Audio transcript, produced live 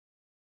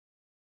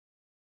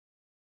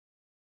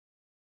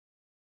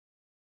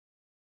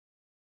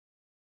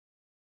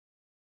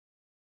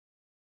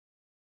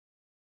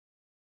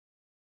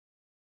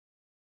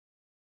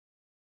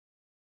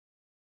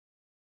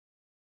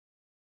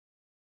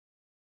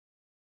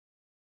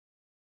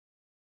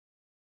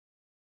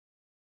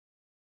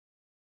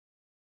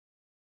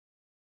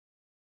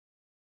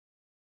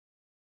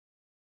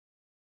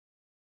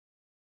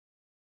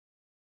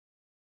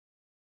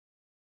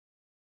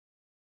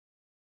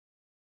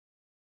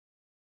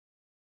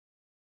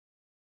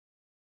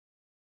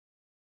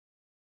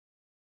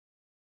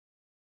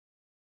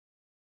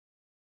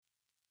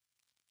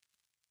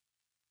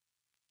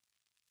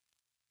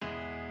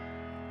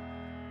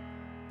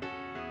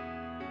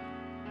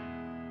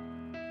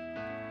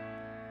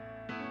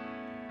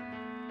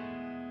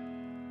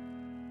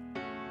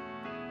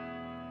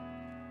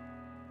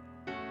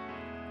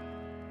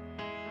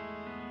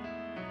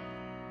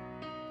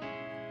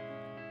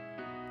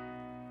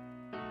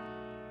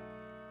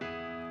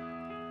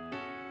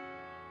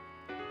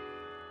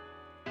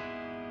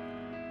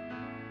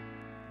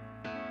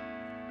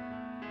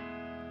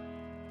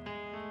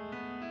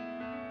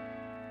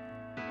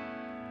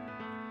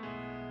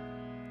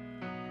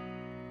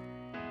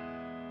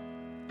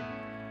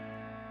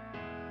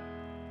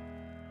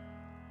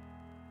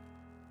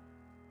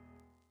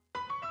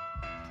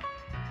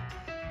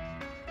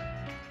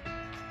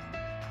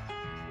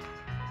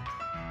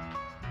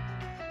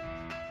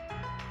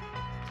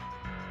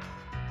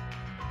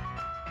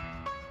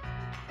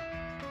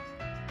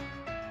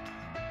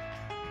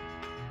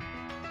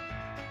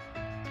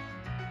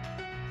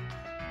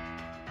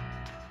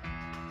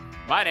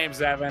My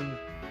name's Evan.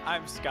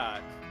 I'm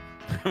Scott.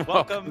 Welcome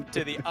Welcome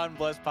to the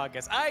Unblessed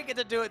Podcast. I get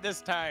to do it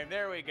this time.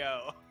 There we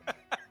go.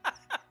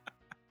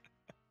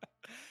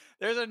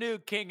 There's a new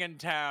king in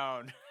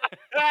town.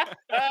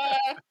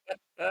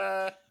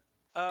 Oh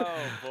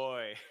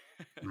boy.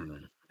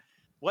 Mm.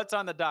 What's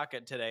on the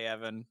docket today,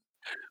 Evan?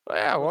 Well,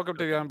 yeah, What's welcome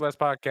to the cooking? Unblessed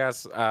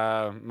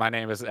Podcast. My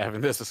name is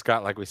Evan. This is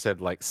Scott, like we said,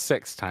 like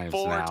six times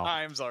Four now.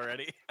 times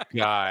already.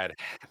 God.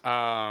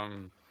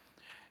 Um,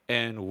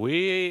 and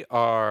we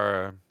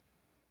are,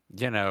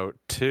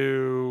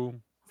 two.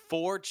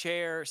 Four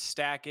chair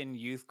stacking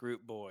youth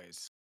group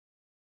boys.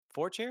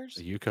 Four chairs?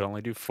 You could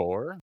only do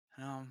four.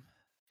 Um,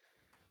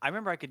 I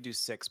remember I could do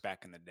six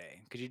back in the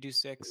day. Could you do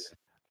six?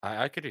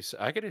 I could do.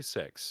 I could do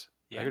six.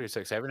 I could Yeah. do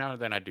six. Every now and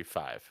then I do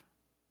five.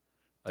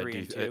 I Three do.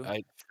 and two.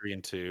 I three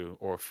and two,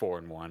 or four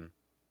and one,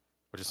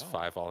 which is Oh,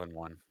 five all in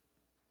one.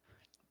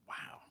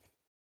 wow.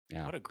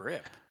 Yeah. What a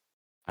grip.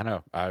 I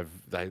know. I've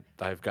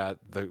got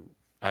the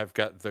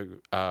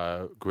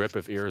grip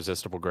of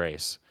irresistible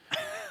grace.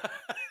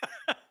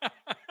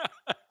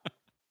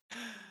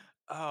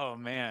 Oh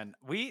man,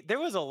 we there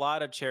was a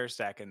lot of chair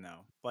stacking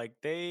though. Like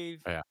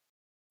Yeah.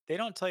 they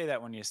don't tell you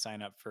that when you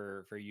sign up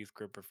for youth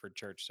group or for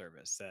church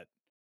service. That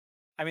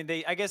I mean,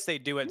 I guess they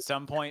do at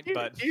some point,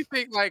 but Do you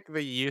think like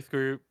the youth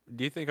group?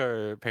 Do you think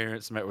our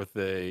parents met with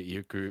the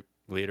youth group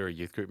leader,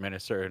 youth group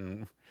minister,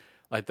 and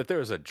like that there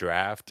was a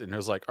draft, and it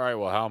was like, all right,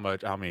 well,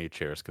 how many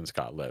chairs can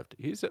Scott lift?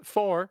 He's at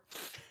four.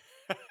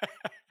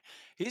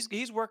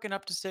 he's working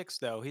up to six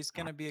though. He's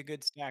gonna be a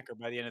good stacker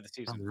by the end of the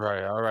season.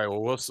 All right.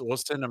 Well, we'll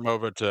send him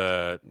over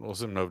to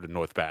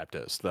North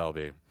Baptist. That'll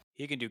be.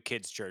 He can do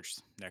kids church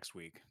next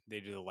week. They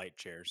do the light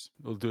chairs.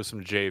 We'll do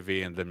some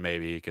JV, and then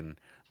maybe he can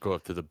go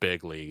up to the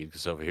big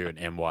leagues over here in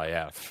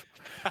MYF.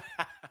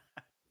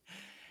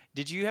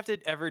 Did you have to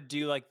ever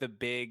do like the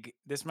big?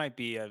 This might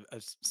be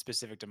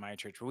specific to my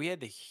church, but we had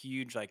the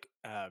huge like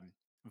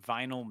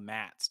vinyl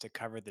mats to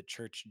cover the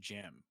church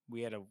gym.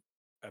 We had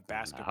a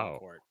basketball No,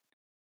 court,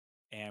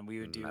 and we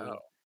would no. do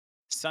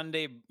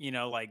Sunday,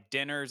 like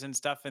dinners and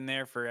stuff in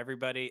there for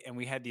everybody. And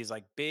we had these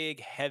like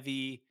big,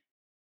 heavy,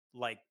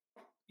 like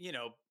you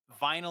know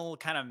vinyl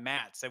kind of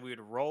mats that we would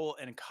roll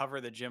and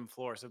cover the gym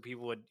floor so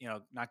people would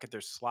not get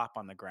their slop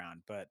on the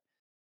ground. But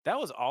that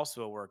was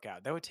also a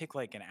workout. That would take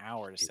like an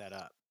hour to set Jeez.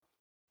 up.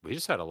 We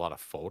just had a lot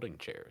of folding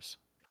chairs.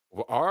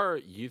 Well, our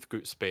youth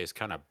group space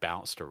kind of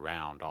bounced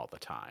around all the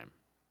time.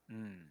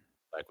 Mm,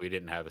 Like we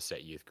didn't have a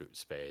set youth group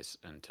space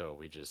until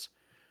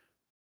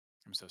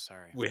I'm so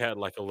sorry. we had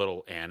like a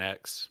little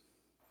annex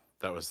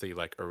that was the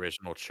like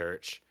original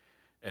church,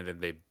 and then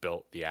they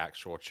built the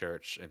actual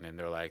church, and then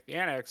they're like the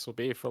annex will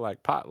be for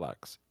like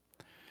potlucks,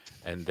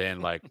 and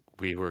then like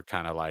we were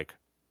kind of like,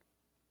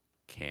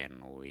 can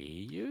we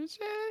use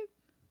it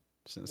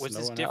since Was no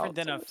this one different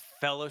else than a is?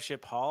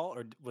 fellowship hall,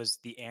 or was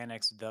the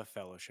annex the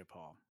fellowship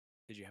hall?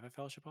 Did you have a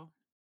fellowship hall?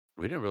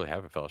 We didn't really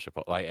have a fellowship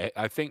hall. Like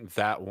I think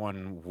that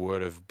one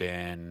would have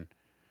been.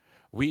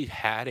 We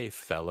had a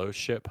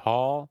fellowship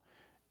hall.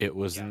 It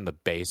was Yeah. in the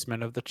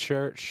basement of the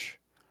church,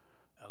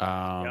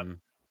 Oh, yep.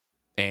 um,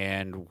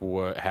 and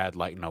had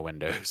like no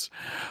windows.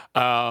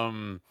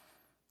 Um,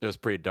 it was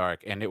pretty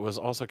dark, and it was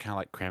also kind of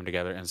like crammed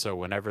together. And so,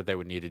 whenever they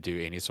would need to do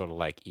any sort of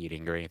like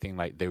eating or anything,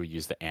 like they would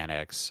use the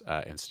annex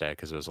instead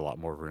because it was a lot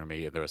more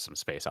roomy and there was some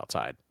space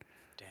outside.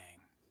 Dang.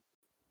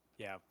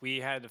 Yeah, we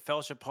had the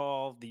fellowship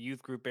hall, the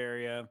youth group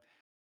area.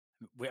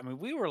 I mean,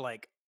 we were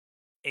like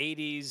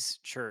 80s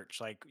church.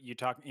 Like you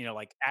talk,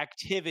 like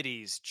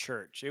activities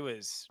church. It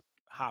was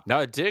Now, hopping.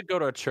 I did go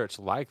to a church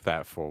like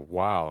that for a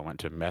while. I went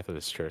to a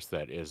Methodist church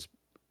that is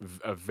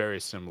a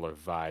very similar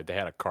vibe. They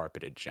had a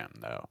carpeted gym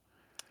though.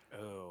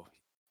 Oh,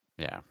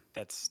 Yeah.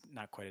 that's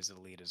not quite as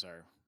elite as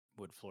our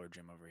wood floor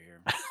gym over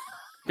here.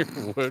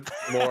 Wood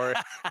floor,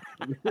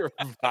 your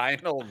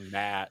vinyl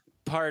mat.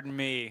 Pardon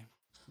me.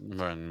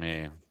 Run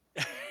me.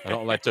 I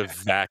don't like to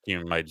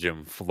vacuum my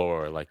gym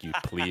floor like you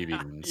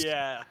plebeians.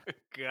 Yeah,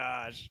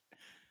 gosh.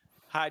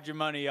 Hide your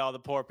money, all the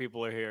poor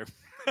people are here.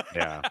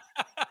 Yeah.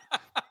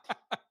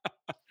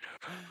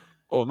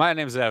 Well, my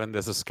name's Evan.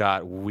 This is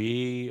Scott.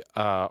 We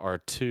are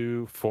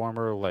two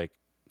former like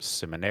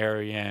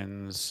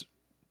seminarians,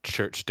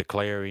 church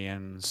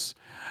declarians,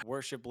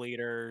 Worship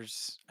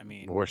leaders, I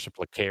mean,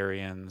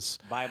 worshiplicarians.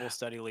 Bible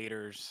study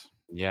leaders.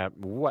 Yeah,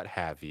 what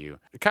have you.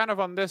 Kind of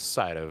on this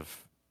side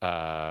of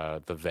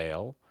the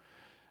veil.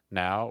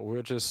 Now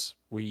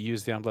we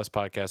use the Unblessed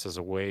podcast as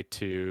a way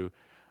to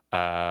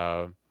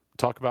uh,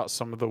 talk about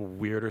some of the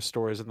weirder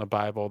stories in the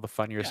Bible, the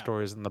funnier Yeah.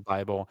 stories in the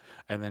Bible,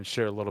 and then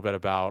share a little bit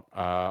about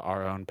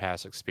our own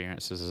past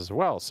experiences as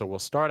well. So we'll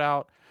start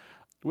out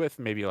with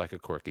maybe like a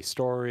quirky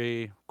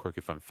story,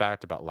 quirky fun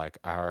fact about like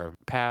our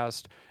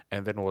past,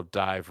 and then we'll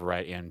dive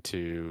right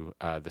into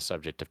the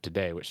subject of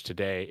today, which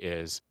today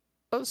is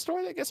a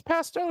story that gets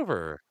passed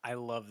over. I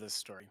love this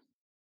story.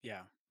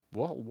 Yeah.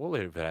 We'll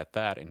leave it at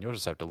that, and you'll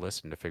just have to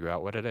listen to figure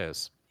out what it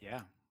is.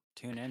 Yeah.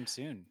 Tune in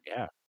soon.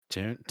 Yeah.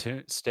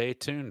 stay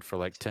tuned for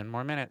like 10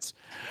 more minutes.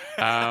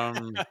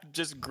 Um,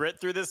 Just grit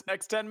through this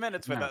next 10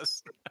 minutes with no,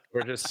 us.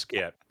 or just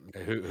skip.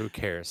 Who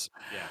cares?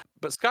 Yeah.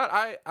 But Scott,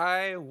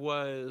 I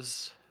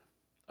was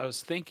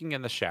thinking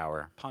in the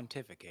shower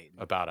Pontificating.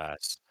 about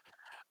us.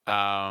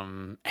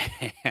 Um,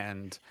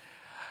 and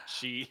uh,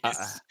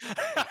 Jeez.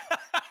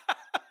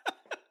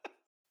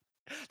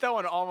 That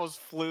one almost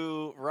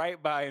flew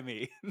right by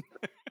me.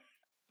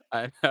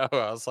 I know,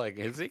 I was like,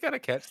 "Is he gonna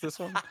catch this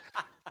one?"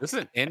 This is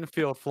an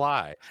infield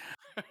fly.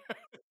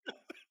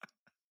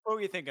 What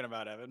were you thinking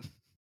about, Evan?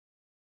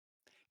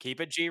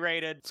 Keep it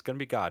G-rated. It's gonna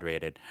be God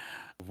rated.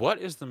 What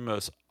is the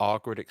most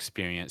awkward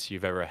experience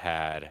you've ever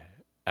had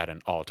at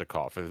an altar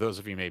call? For those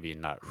of you maybe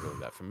not really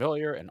that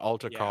familiar, an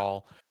altar Yeah.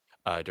 call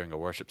during a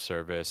worship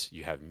service,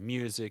 you have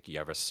music, you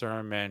have a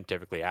sermon.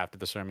 Typically, after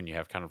the sermon, you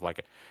have kind of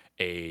like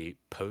a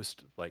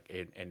post, like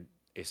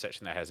a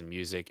section that has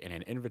music and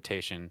an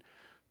invitation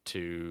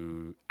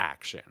to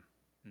action.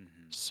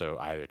 Mhm. So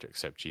either to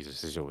accept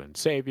Jesus as your Lord and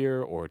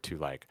Savior, or to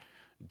like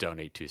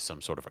donate to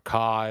some sort of a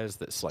cause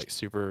that's like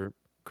super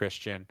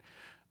Christian,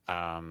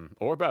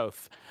 or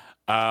both.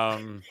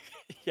 Um,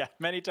 Yeah,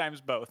 many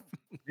times both.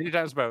 Many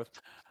times both.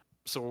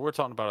 So what we're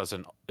talking about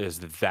is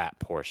that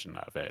portion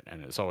of it,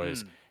 and it's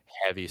always Mm,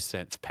 heavy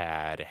synth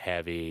pad,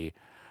 heavy,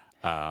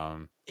 yeah.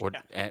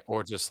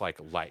 or just like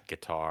light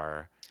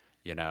guitar,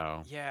 you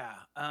know. Yeah,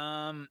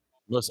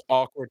 Most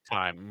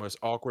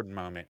awkward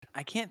moment.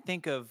 I can't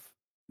think of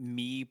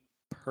me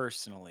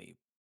personally,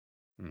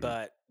 Mhm.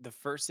 but the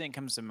first thing that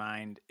comes to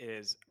mind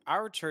is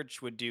our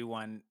church would do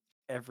one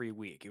every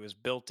week. It was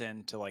built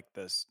into like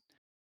the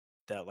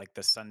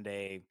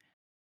Sunday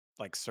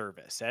like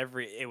service.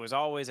 It was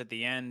always at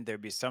the end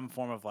there'd be some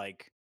form of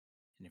like,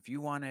 and if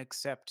you want to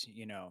accept,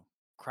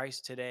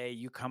 Christ today,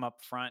 you come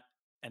up front,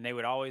 and they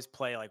would always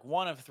play like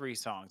one of three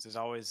songs. There's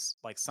always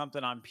like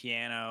something on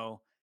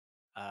piano.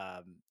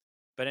 Um,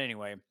 but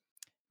anyway,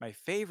 my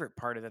favorite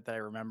part of that I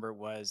remember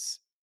was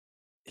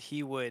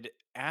he would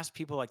ask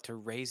people like to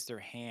raise their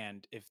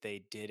hand if they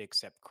did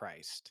accept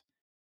Christ.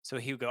 So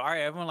he would go, "All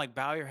right, everyone, like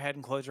bow your head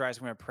and close your eyes.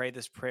 I'm going to pray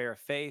this prayer of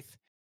faith."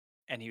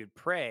 And he would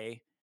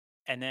pray,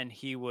 and then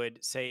he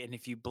would say, "And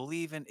if you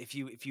believe in, if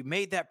you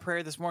made that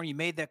prayer this morning, you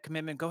made that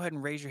commitment, go ahead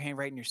and raise your hand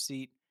right in your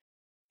seat."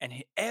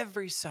 And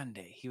every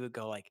Sunday he would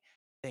go like,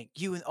 "Thank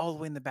you," and all the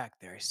way in the back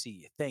there, "I see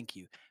you. Thank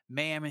you,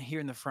 ma'am." And here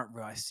in the front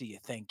row, "I see you.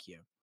 Thank you."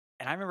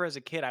 And I remember as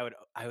a kid, I would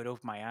open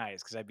my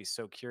eyes because I'd be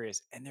so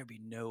curious, and there'd be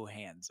no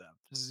hands up,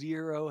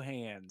 zero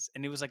hands,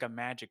 and it was like a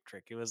magic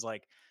trick. It was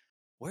like,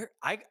 where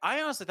I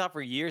honestly thought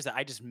for years that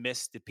I just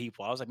missed the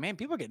people. I was like, man,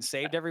 people are getting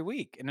saved every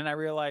week. And then I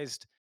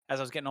realized as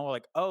I was getting older,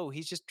 like, oh,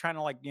 he's just trying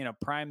to like,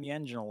 prime the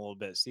engine a little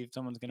bit, see if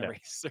someone's gonna Yeah.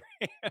 raise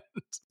their hand.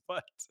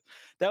 But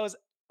that was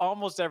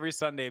almost every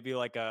Sunday it'd be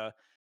like a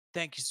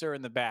thank you, sir,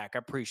 in the back. I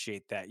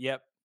appreciate that.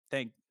 Yep.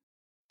 Thank Yep.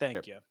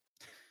 thank you.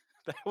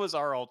 That was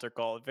our altar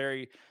call. A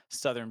very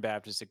Southern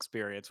Baptist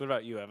experience. What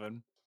about you,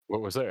 Evan? What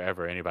was there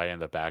ever anybody in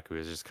the back who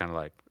was just kind of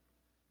like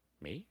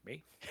me?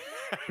 Me?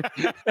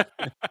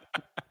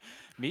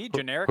 Me, Who,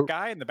 generic who,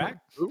 guy in the back?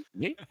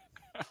 me?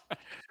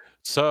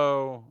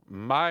 So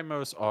my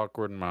most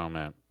awkward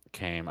moment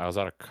came. I was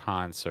at a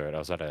concert. I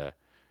was at a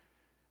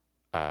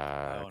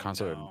Oh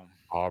concert in no.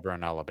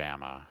 Auburn,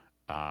 Alabama,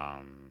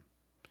 um,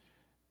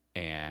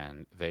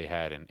 and they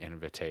had an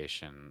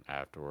invitation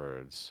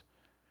afterwards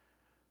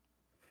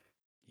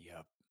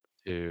Yep.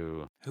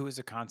 to. Who was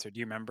the concert? Do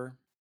you remember?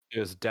 It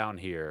was down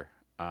here.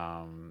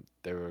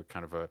 They were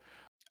kind of a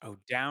Oh,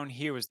 Down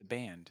Here was the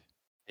band.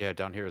 yeah.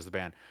 Down here is the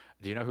band.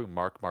 Do you know who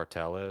Mark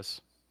Martell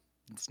is?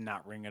 It's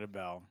not ringing a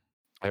bell.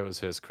 It was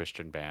his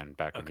Christian band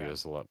back when he Okay.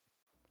 was a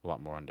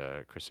lot more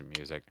into Christian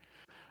music.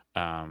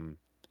 Um,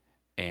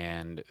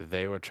 and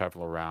they would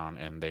travel around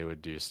and they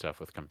would do stuff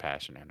with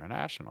Compassion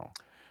International,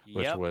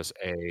 which Yep. was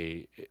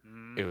it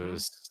Mhm.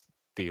 was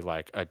the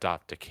like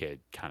adopt a kid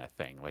kind of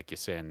thing. Like you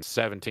send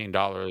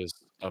 $17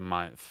 a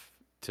month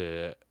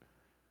to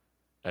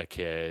a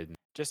kid.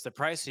 Just the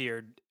price of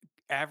your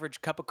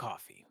average cup of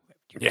coffee,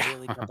 your Yeah.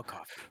 daily cup of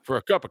coffee. For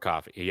a cup of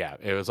coffee. Yeah.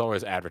 It was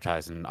always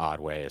advertised in odd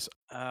ways.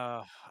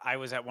 I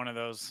was at one of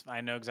those.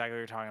 I know exactly what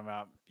you're talking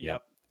about.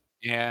 Yep.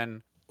 Yep.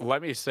 And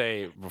let me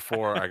say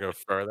before I go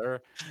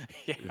further,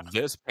 Yeah.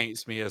 this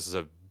paints me as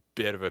a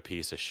bit of a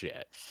piece of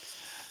shit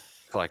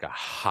for like a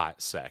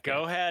hot second.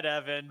 Go ahead,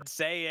 Evan.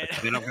 Say it.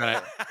 And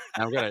then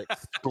I'm gonna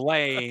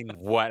explain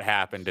what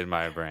happened in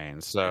my brain.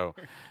 So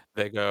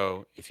they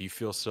go, if you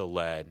feel so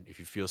led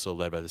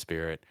by the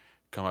Spirit,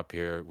 come up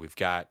here. We've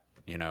got,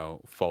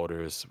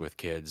 folders with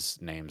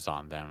kids' names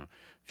on them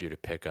for you to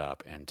pick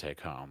up and take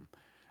home.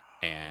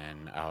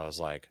 And I was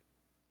like,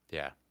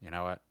 yeah, you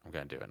know what? I'm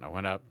gonna do it. And I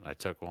went up, I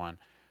took one,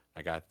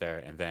 I got there,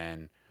 and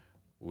then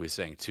we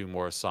sang two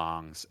more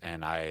songs,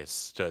 and I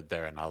stood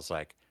there and I was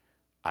like,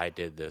 I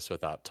did this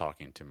without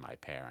talking to my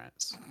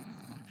parents.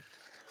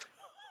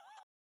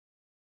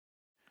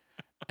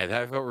 And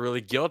I felt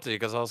really guilty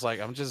because I was like,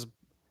 I'm just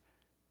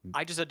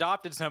I just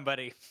adopted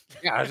somebody.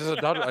 yeah,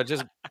 I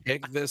just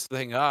picked this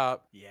thing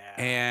up Yeah.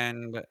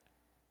 and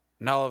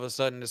and all of a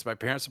sudden it's my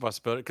parents'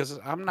 responsibility because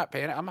I'm not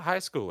paying it. I'm a high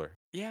schooler,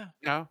 Yeah.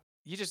 you know?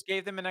 You just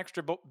gave them an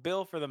extra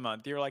bill for the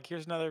month. You're like,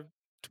 "Here's another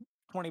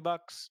 20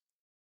 bucks."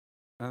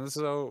 And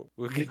so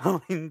we're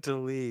going to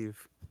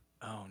leave.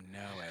 Oh,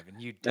 no, Evan,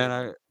 you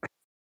And didn't.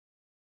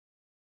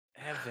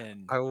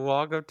 Evan. I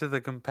walk up to the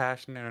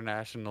Compassion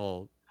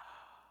International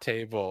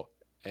table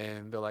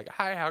and they're like,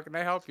 "Hi, how can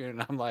I help you?"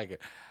 And I'm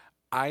like,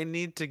 "I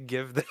need to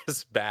give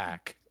this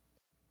back."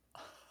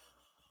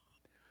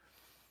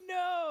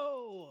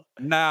 No.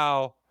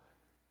 Now,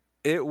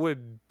 it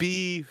would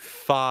be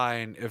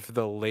fine if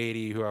the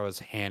lady who I was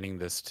handing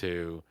this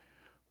to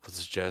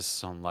was just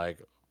some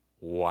like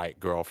white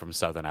girl from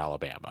Southern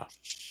Alabama.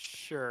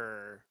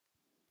 Sure.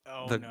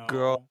 Oh, The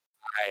girl no.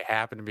 I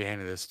happened to be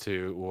handing this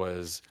to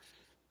was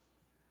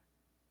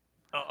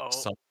Uh-oh.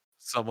 some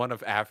someone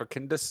of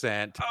African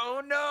descent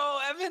Oh, no,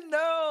 Evan,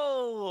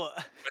 no.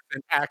 with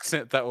an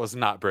accent that was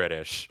not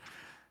British.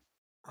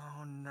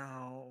 Oh,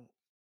 no.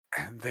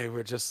 And they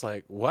were just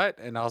like, "What?"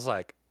 And I was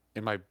like,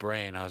 in my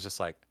brain, I was just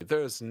like,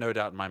 there's no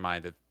doubt in my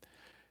mind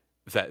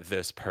that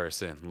this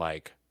person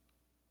like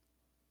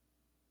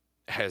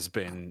has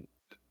been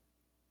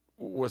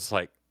was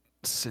like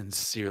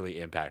sincerely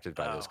impacted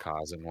by this Oh,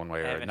 cause in one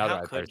way or Evan, another.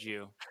 how could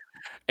you?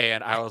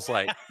 And I was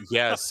like,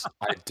 "Yes,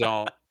 I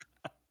don't."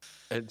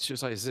 And she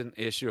was like, "Is it an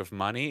issue of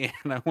money?"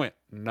 And I went,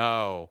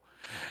 "No."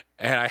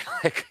 And I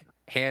like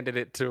handed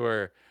it to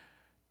her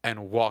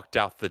and walked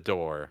out the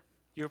door.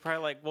 You were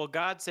probably like, "Well,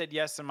 God said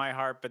yes in my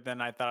heart, but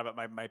then I thought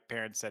about my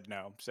parents said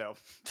no." So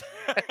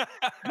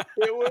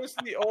It was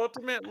the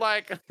ultimate,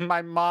 like,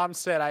 my mom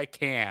said I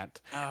can't,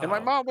 and my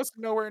Oh. mom was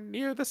nowhere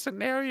near the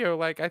scenario.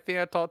 Like, I think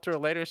I talked to her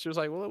later, she was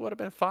like, "Well, it would've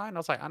been fine." I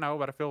was like, "I know,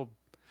 but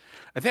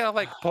I think I,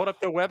 like, pulled up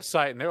their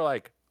website, and they were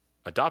like,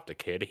 'Adopt a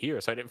kid here,'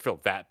 so I didn't feel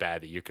that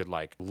bad that you could,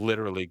 like,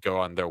 literally go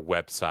on their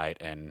website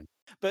and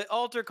But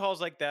altar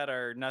calls like that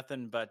are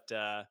nothing but,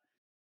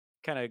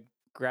 kinda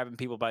grabbing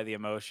people by the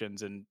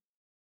emotions and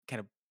kind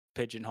of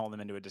pigeonhole them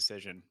into a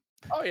decision.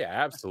 Oh, yeah,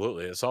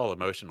 absolutely, it's all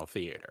emotional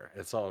theater.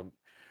 It's all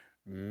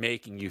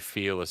making you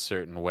feel a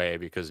certain way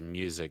because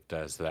music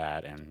does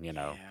that, and,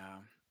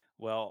 Yeah.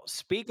 Well,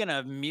 speaking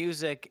of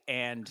music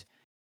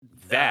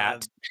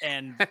that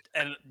and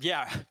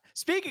yeah,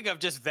 speaking of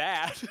just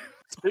that,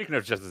 speaking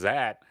of just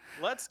that,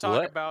 let's talk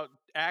let about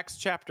Acts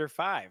chapter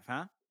 5,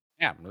 huh?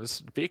 yeah,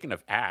 speaking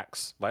of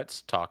Acts,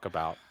 let's talk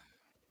about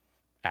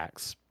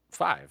Acts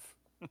 5.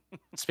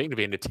 Speaking of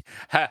being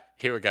ha,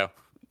 here we go.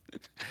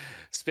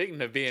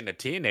 Speaking of being a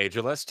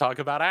teenager, let's talk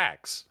about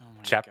Acts Oh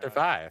my chapter god.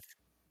 5.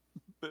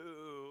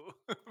 Boo.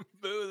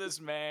 Boo this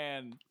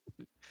man.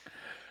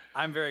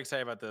 I'm very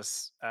excited about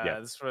this. Yeah.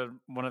 This is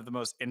one of the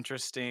most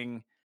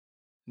interesting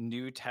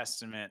New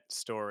Testament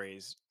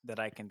stories that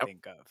I can Oh,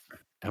 think of.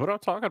 and we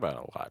don't talk about it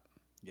a lot.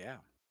 Yeah.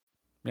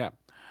 Yeah.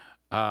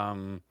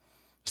 Um,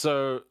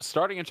 so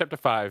starting in chapter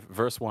 5,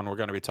 verse 1, we're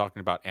going to be talking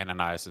about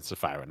Ananias and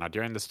Sapphira. Now,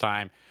 during this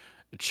time,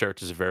 the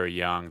church is very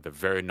young, they're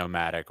very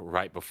nomadic.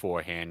 Right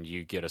beforehand,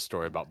 you get a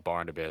story about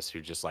Barnabas who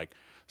just like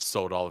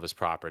sold all of his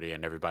property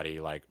and everybody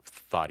like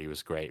thought he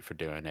was great for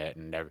doing it.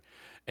 And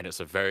it's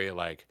a very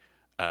like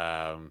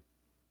um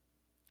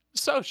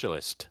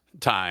socialist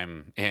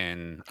time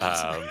in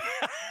Yeah,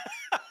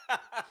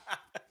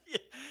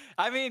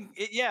 I mean,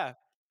 yeah,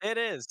 it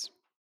is.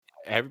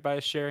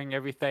 everybody's sharing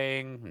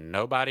everything.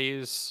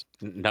 Nobody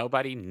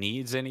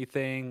needs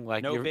anything.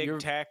 Like No big you're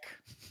tech.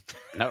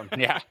 no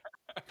yeah,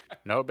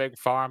 no big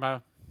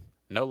pharma,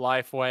 no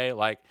Lifeway,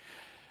 like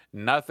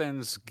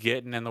nothing's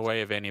getting in the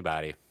way of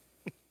anybody.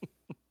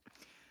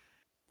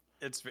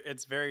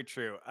 It's very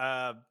true.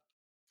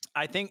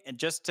 I think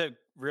just to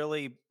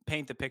really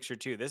paint the picture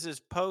too, this is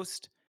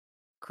post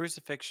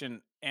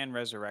crucifixion and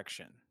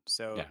resurrection.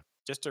 So Yeah.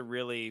 just to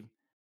really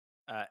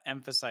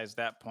emphasize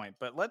that point.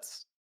 But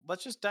let's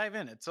just dive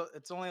in. It's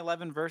only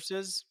 11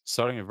 verses.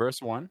 Starting in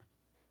verse 1.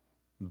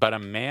 But a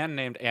man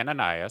named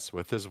Ananias,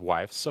 with his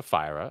wife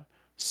Sapphira,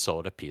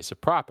 sold a piece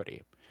of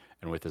property.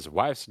 And with his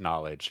wife's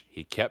knowledge,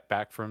 he kept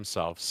back for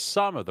himself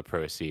some of the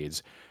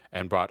proceeds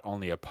and brought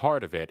only a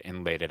part of it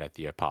and laid it at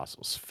the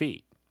apostles'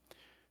 feet.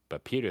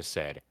 But Peter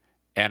said,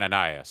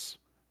 Ananias,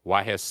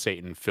 why has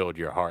Satan filled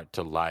your heart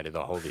to lie to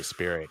the Holy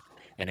Spirit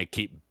and to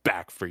keep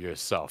back for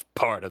yourself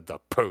part of the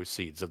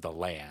proceeds of the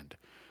land?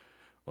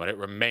 When it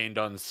remained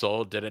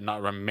unsold, did it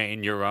not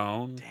remain your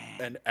own?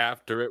 Dang. And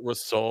after it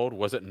was sold,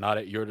 was it not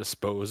at your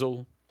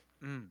disposal?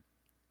 Mm.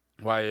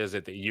 Why is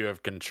it that you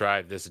have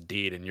contrived this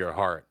deed in your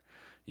heart?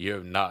 You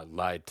have not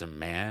lied to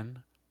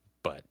man,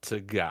 but to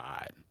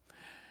God.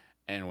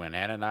 And when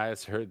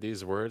Ananias heard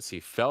these words, he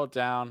fell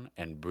down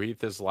and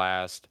breathed his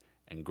last,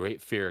 and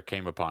great fear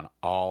came upon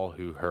all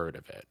who heard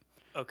of it.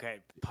 Okay,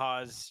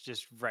 pause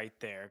just right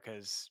there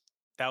because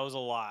that was a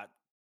lot.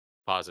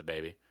 Pause it,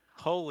 baby.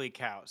 Holy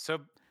cow.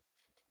 So,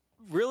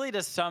 really,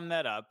 to sum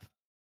that up,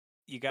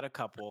 you got a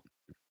couple.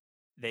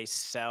 They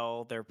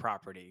sell their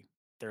property,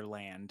 their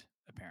land,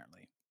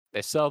 apparently.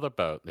 They sell the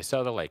boat, they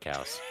sell the lake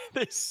house.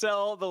 They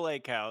sell the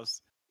lake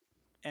house.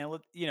 and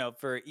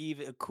for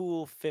even a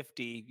cool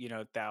 50,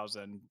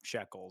 thousand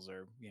shekels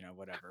or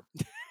whatever,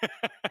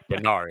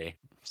 Denari.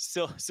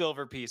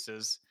 silver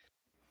pieces,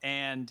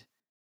 and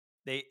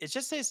it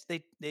just says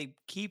they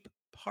keep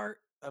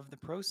part of the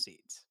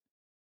proceeds,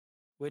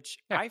 which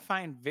Yeah. I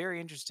find very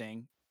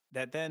interesting.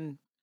 That then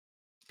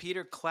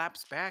Peter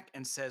claps back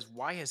and says,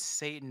 "Why has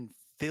Satan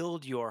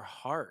filled your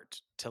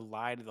heart to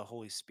lie to the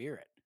Holy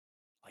Spirit?"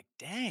 Like,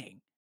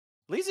 dang.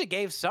 At least he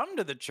gave some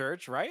to the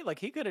church, right? Like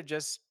he could have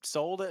just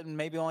sold it and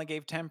maybe only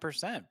gave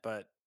 10%,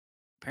 but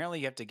apparently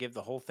you have to give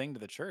the whole thing to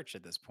the church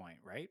at this point,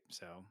 right?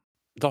 So,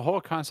 The whole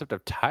concept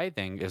of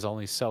tithing is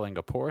only selling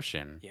a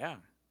portion yeah.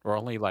 or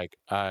only like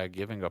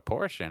giving a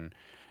portion.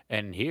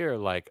 And here,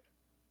 like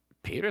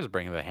Peter's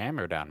bringing the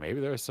hammer down.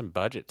 Maybe there was some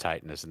budget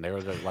tightness, and they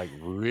were like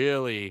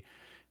really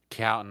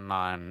counting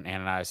on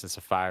Ananias and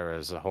Sapphira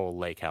as a whole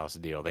lake house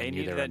deal. They They knew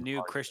they needed were that in the new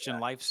market for Christian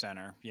that. Life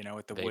Center,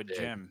 at the They wood did.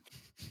 gym.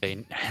 They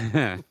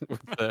with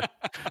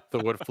the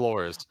wood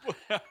floors.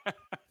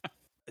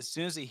 As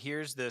soon as he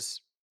hears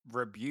this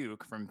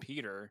rebuke from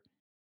Peter,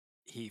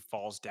 he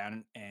falls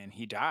down and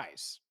he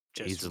dies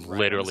just He's right on the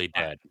literally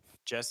spot. dead.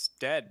 Just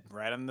dead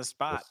right on the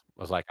spot.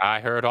 Was like, I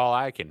heard all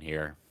I can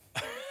hear.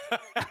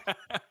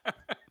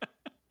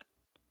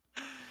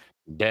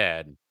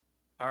 Dead.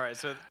 All right,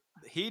 so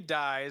he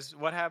dies.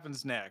 What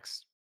happens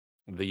next?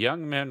 The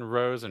young men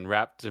rose and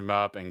wrapped him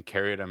up and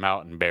carried him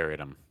out and buried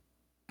him.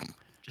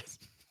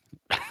 Just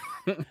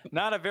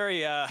not a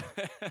very not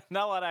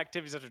a lot of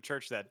activities after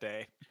church that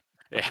day.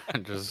 Yeah,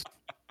 just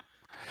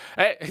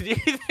hey, do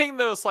you think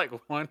there was like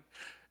one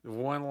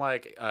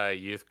like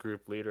youth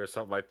group leader or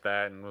something like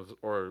that, and was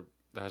or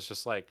that's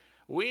just like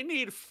we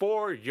need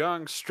four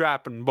young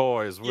strapping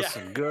boys with Yeah.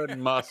 some good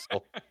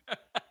muscle.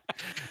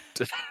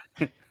 to-"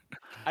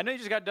 I know you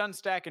just got done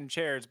stacking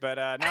chairs, but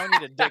now we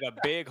need to dig a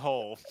big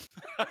hole.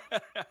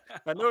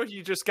 I know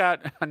you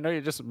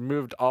just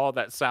moved all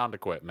that sound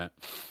equipment.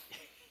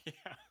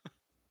 Yeah.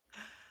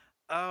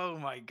 Oh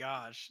my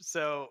gosh.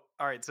 So,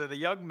 all right. So the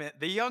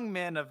young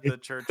men of the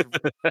church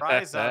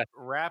rise up,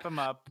 wrap him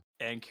up,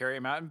 and carry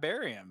him out and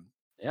bury him.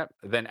 Yep.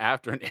 Then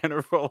after an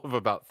interval of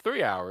about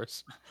 3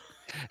 hours,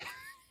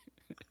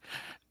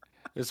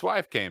 his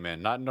wife came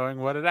in, not knowing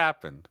what had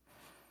happened.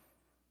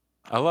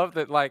 I Oh love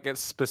my. that, like it's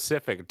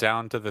specific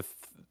down to the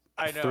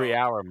I know. 3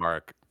 hour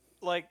mark.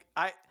 Like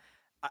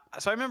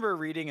so I remember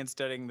reading and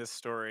studying this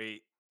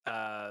story,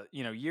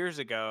 years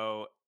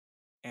ago,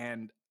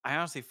 and I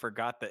honestly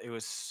forgot that it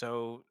was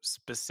so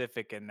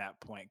specific in that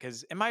point.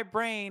 Because in my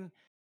brain,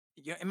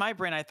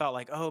 I thought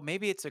like, oh,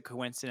 maybe it's a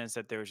coincidence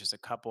that there was just a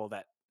couple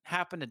that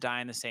happened to die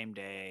on the same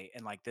day,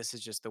 and like this is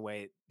just the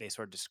way they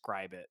sort of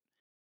describe it.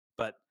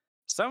 But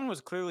someone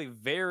was clearly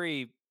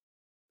very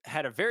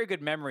had a very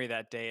good memory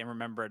that day and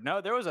remembered,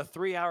 no, there was a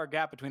 3-hour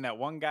gap between that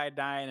one guy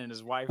dying and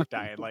his wife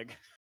dying. Like,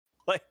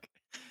 like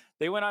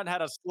they went out and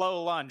had a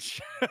slow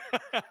lunch.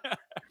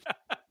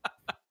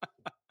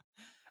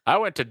 I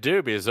went to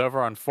Doobie's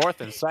over on 4th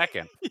and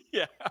 2nd.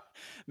 Yeah,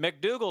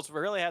 McDougal's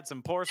really had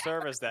some poor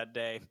service that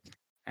day.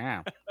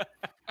 Yeah.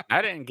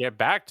 I didn't get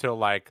back till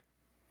like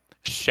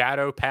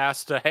shadow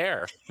past a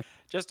hair.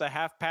 Just a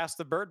half past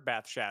the bird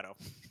bath shadow.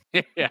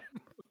 Yeah.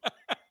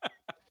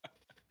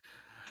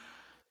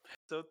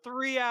 So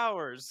 3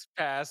 hours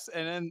pass,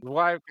 and The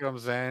wife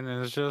comes in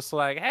and is just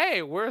like,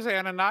 "Hey, where's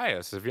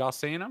Ananias? Have y'all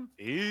seen him?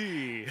 then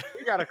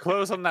We gotta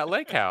close on that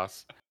lake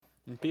house."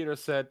 And Peter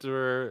said to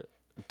her,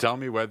 "Tell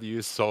me whether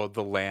you sold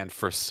the land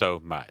for so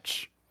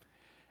much."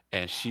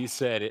 And she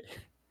said,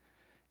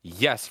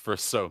 "Yes, for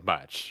so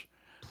much."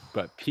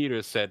 But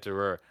Peter said to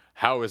her,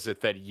 "How is it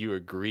that you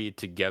agreed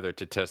together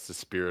to test the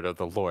Spirit of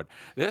the Lord?"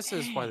 This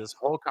is why dang. this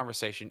whole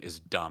conversation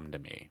is dumb to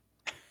me.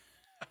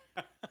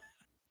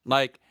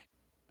 Like,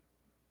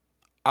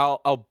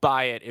 I'll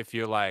buy it if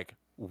you're like,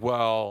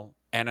 well,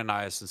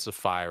 Ananias and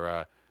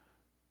Sapphira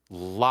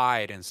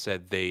lied and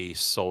said they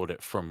sold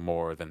it for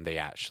more than they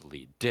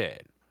actually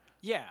did.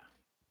 Yeah,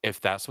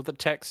 If that's what the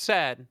text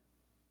said,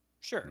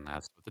 sure. then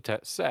that's what the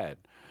text said.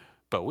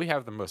 But we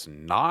have the most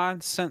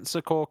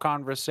nonsensical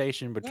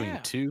conversation between Yeah,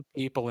 two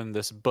people in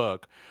this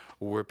book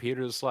where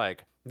Peter's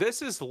like,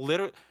 this is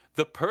literally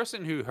the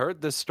person who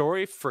heard this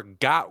story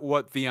forgot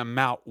what the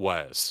amount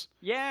was.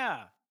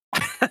 yeah.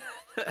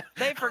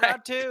 They Like,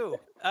 forgot too.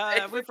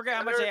 they We forgot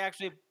how much they forgot.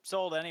 actually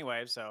sold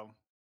anyway. So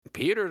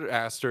Peter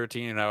asked her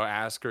to,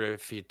 ask her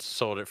if he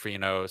sold it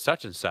for,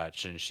 such and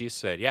such. And she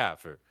said, yeah,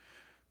 for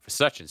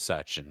such and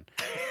such. And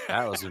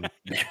that was,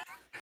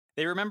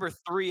 they remember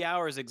 3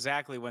 hours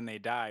exactly when they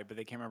died, but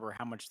they can't remember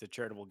how much the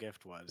charitable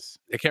gift was.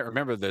 I can't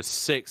remember the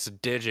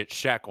 6-digit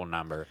shekel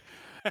number.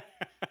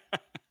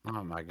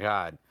 Oh my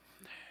God.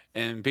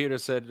 And Peter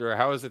said to her,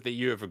 how is it that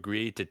you have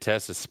agreed to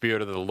test the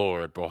Spirit of the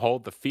Lord?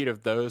 Behold, the feet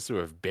of those who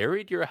have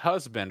buried your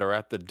husband are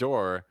at the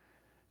door,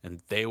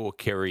 and they will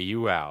carry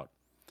you out.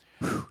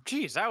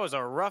 Geez, that was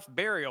a rough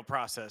burial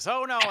process.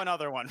 Oh no,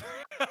 another one.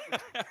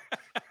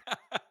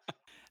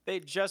 They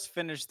just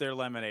finished their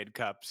lemonade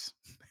cups.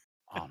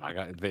 Oh my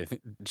God. They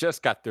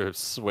just got their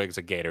swigs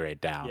of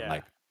Gatorade down. Yeah.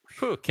 Like,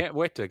 Whew, can't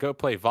wait to go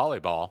play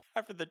volleyball.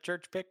 After the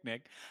church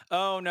picnic.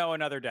 Oh no,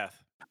 another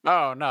death.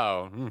 Oh,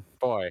 no.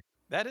 Boy.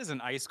 That is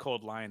an ice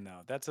cold line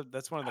though. That's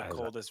one of the That is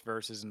coldest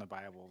verses in the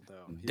Bible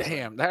though. He's like,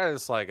 damn, that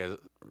is like a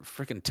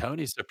freaking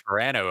Tony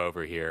Soprano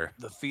over here.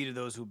 the feet of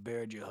those who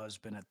buried your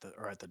husband at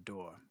the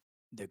door.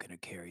 They're gonna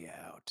carry you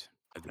out.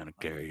 I'm gonna Like,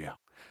 carry you.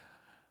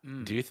 Do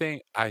mm, you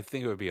think I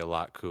think it would be a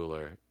lot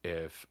cooler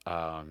if,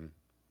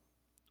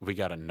 we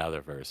got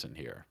another verse in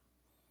here.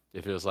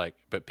 If it was like,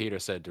 "But Peter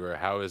said to her,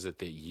 'How is it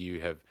that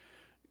you have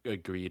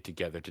agreed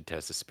together to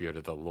test the Spirit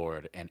of the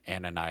Lord?'" And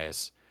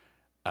Ananias,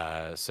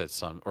 said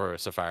some or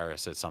Sapphira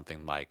said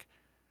something like,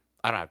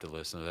 "I don't have to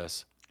listen to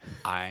this.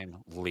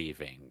 I'm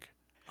leaving.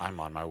 I'm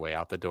on my way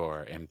out the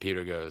door." And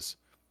Peter goes,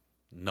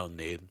 "No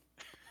need.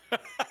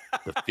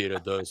 The feet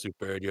of those who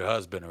buried your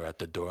husband are at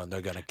the door, and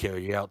they're gonna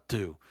carry you out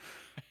too."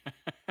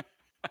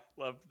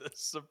 love the Oh.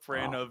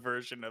 soprano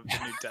version of the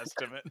New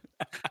Testament.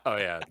 Oh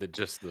yeah,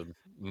 the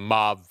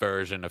mob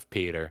version of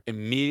Peter.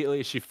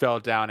 Immediately she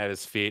fell down at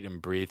his feet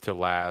and breathed her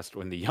last.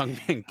 When the young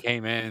men Damn.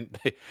 came in,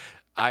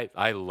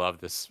 I love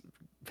this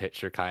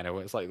picture kind of.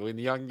 It's like when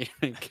the young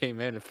men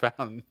came in and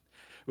found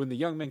when the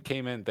young men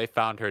came in, they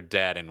found her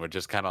dead and were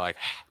just kind of like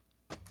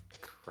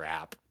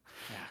crap.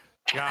 Yeah.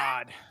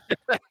 God.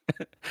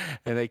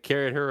 And they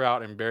carried her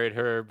out and buried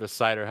her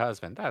beside her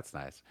husband. That's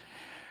nice.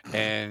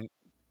 And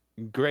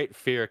great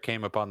fear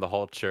came upon the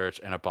whole church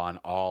and upon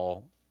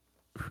all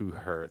who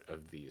heard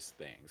of these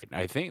things.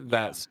 I think Yeah.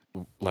 that's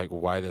like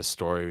why this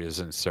story is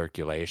in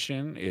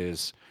circulation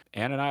is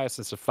Ananias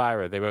and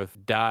Sapphira, they both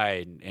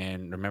died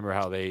and remember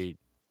how they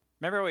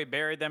Remember we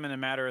buried them in a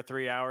matter of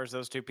 3 hours,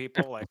 those two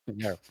people? Like,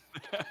 yeah,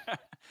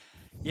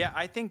 yeah,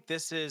 I think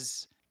this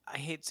is, I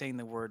hate saying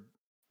the word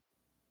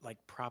like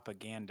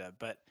propaganda,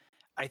 but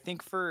I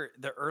think for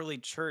the early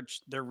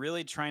church, they're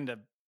really trying to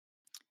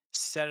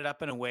set it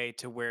up in a way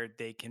to where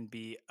they can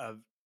be a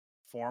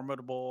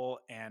formidable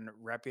and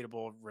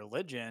reputable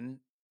religion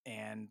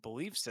and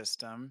belief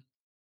system.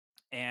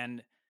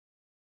 And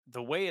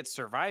the way it's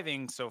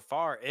surviving so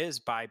far is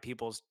by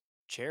people's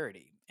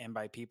charity and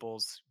by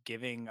people's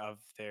giving of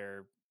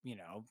their, you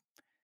know,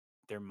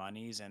 their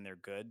monies and their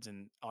goods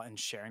and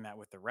sharing that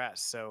with the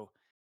rest. So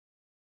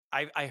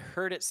I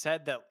heard it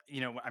said that,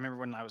 you know, I remember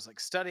when I was like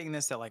studying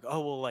this that like, oh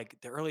well, like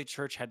the early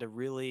church had to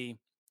really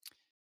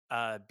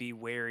be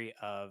wary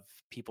of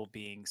people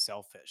being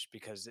selfish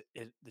because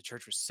the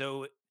church was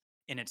so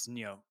in its,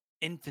 you know,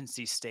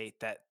 infancy state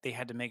that they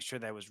had to make sure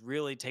that it was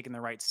really taking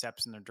the right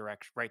steps in the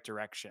right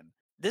direction.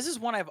 This is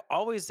one I've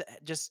always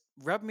just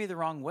rubbed me the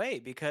wrong way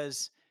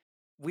because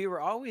we were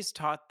always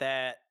taught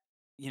that,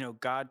 you know,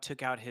 God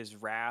took out his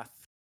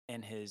wrath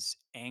and his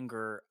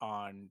anger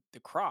on the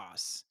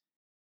cross.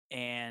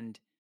 And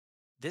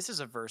this is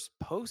a verse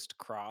post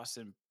cross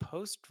and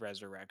post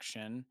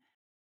resurrection.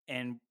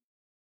 And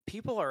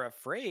people are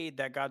afraid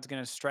that God's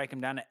going to strike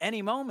him down at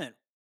any moment,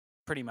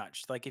 pretty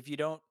much. Like if you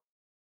don't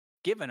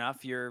give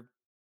enough, you're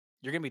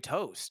going to be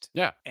toast.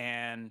 yeah,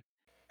 And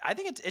I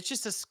think it's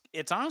just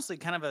it's honestly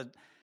kind of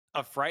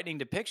a frightening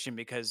depiction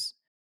because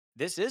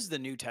this is the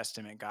New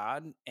Testament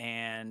God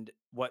and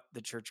what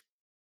the church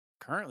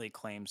currently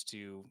claims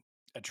to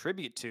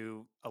attribute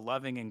to a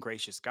loving and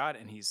gracious God,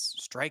 and he's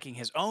striking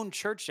his own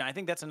church down. I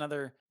think that's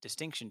another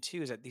distinction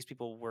too, is that these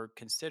people were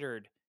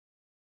considered,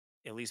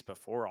 at least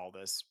before all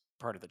this,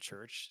 part of the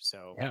church.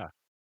 So yeah.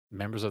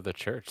 Members of the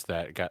church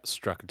that got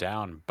struck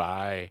down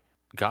by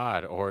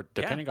God or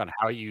yeah, depending on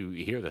how you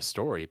hear the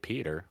story,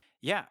 Peter.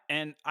 yeah,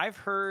 and I've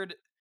heard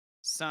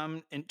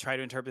some try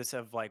to interpret this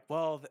of like,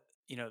 well,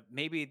 you know,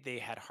 maybe they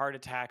had heart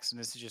attacks, and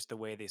this is just the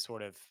way they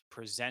sort of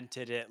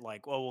presented it.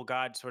 Like, oh, well,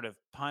 God sort of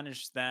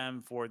punished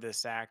them for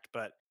this act,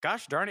 but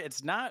gosh darn it,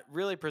 it's not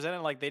really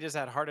presented like they just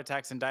had heart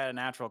attacks and died of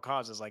natural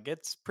causes. Like,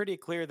 it's pretty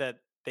clear that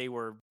they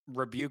were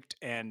rebuked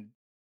and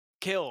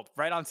killed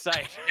right on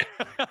site,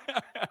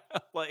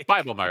 like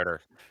Bible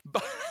murder.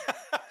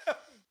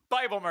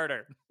 Bible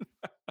murder.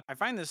 I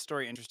find this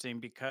story interesting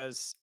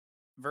because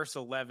verse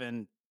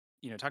 11,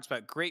 you know, talks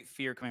about great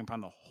fear coming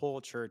upon the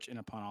whole church and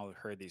upon all who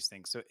heard these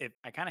things. So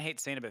I kind of hate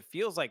saying it, but it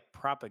feels like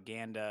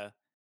propaganda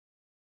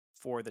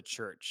for the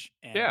church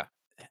and Yeah,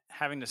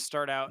 having to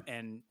start out,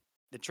 and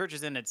the church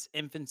is in its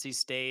infancy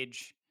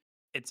stage.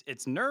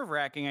 It's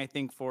nerve-wracking, I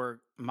think,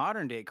 for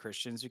modern day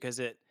Christians because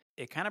it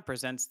kind of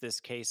presents this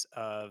case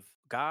of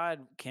God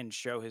can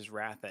show his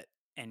wrath at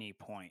any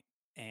point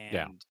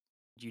yeah. and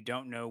you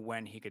don't know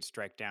when he could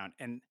strike down.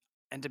 And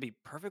to be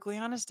perfectly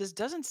honest, this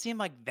doesn't seem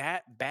like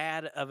that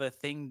bad of a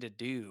thing to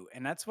do.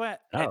 And that's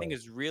what I think No.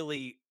 is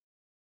really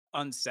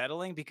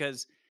unsettling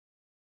because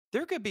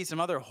there could be some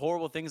other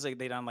horrible things like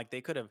they done. Like they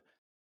could have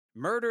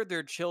murdered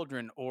their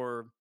children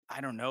or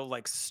I don't know,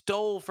 like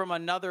stole from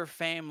another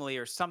family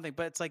or something.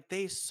 But it's like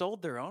they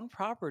sold their own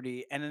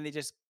property and then they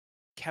just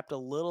kept a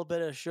little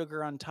bit of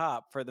sugar on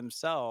top for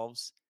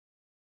themselves.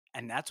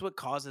 And that's what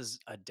causes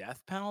a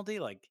death penalty.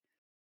 Like,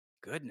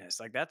 goodness,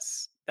 like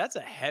that's a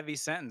heavy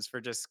sentence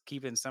for just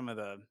keeping some of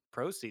the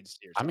proceeds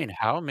to I mean, yourself.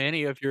 how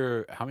many of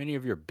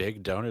your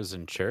big donors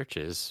in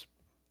churches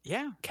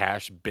Yeah.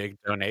 cash big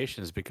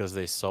donations because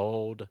they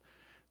sold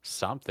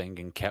something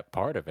and kept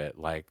part of it.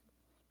 Like,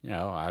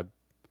 I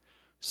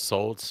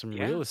sold some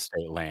Yeah. real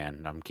estate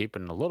land. I'm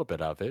keeping a little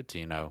bit of it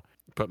to,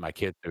 put my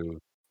kid through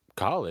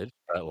college,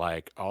 but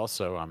like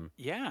also I'm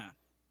Yeah.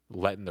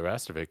 letting the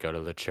rest of it go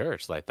to the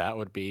church. Like that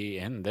would be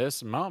in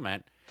this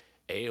moment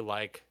a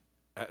like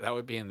that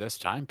would be in this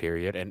time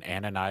period an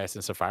Ananias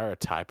and Sapphira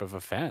type of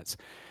offense.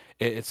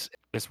 It's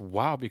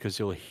wild because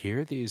you'll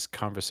hear these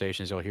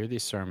conversations, you'll hear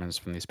these sermons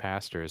from these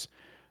pastors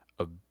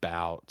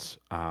about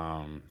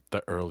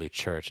the early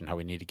church and how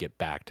we need to get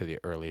back to the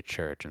early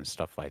church and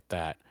stuff like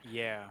that.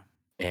 Yeah.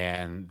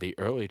 And the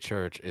early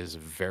church is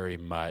very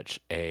much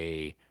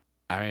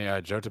I mean,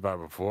 I joked about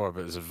it before,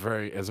 but it's a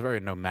very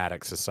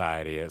nomadic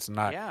society. It's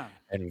not Yeah.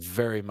 and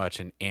very much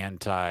an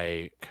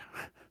anti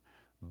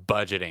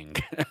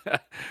budgeting.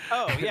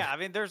 Oh, yeah. I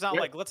mean, there's not Yeah.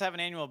 like, let's have an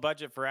annual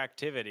budget for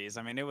activities.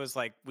 I mean, it was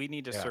like we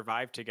need to Yeah.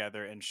 survive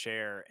together and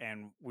share.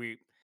 And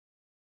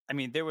I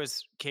mean, there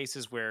was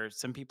cases where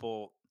some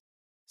people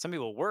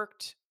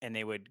worked and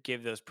they would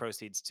give those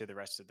proceeds to the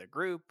rest of the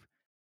group.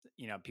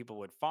 People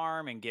would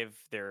farm and give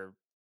their,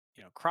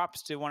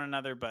 crops to one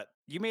another. But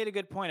you made a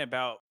good point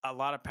about a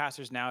lot of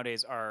pastors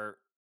nowadays are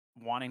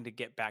wanting to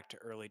get back to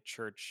early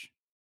church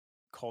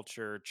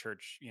culture,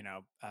 church,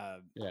 Yeah.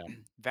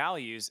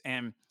 values.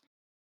 And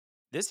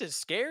this is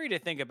scary to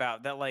think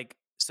about that. Like,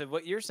 so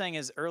what you're saying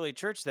is early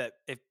church that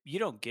if you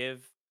don't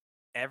give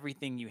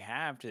everything you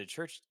have to the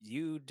church,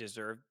 you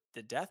deserve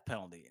the death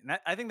penalty. And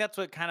I think that's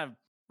what kind of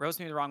rubs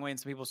me the wrong way. And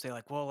some people say,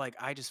 like, well, like,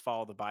 I just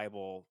follow the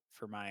Bible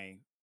for my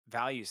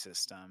value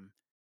system.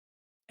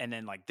 And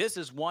then, like, this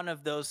is one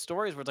of those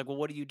stories where it's like, well,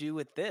 what do you do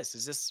with this?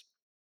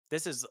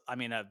 This is, I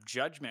mean, a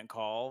judgment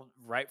call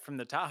right from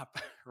the top,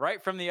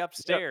 right from the Yep.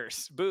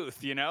 upstairs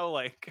booth,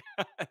 like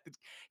it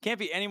can't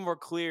be any more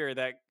clear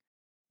that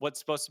what's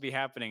supposed to be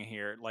happening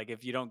here. Like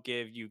if you don't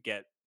give, you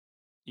get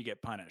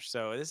punished.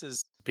 So this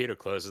is Peter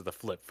closes the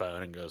flip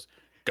phone and goes,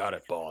 "Got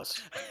it,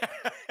 boss.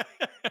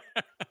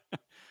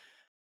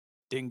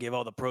 didn't give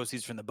all the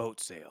proceeds from the boat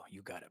sale.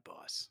 You got it,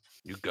 boss.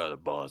 You got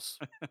it, boss.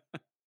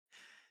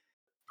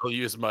 I'll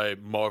use my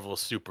Marvel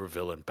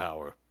supervillain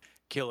power,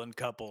 Killing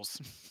couples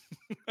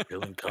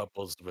killing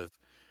couples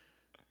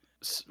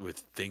with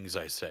things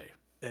I say."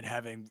 and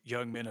having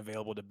young men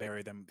available to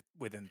bury them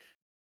within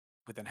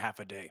half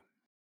a day.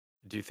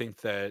 Do you think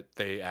that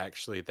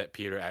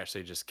Peter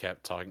actually just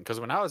kept talking?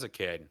 Because when I was a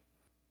kid,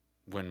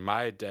 when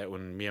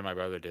me and my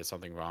brother did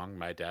something wrong,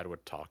 my dad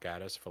would talk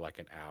at us for like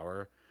an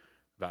hour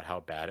about how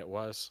bad it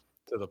was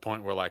to the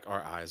point where like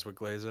our eyes would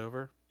glaze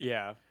over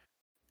Yeah,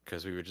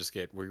 because we were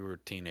get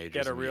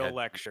teenagers a and real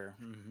lecture.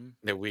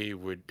 we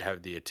would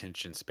have the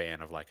attention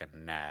span of like a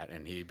gnat,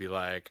 and he'd be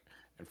like,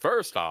 and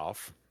first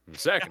off, and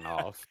second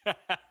off,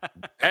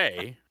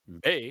 A,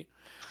 B,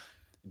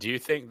 do you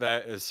think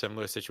that a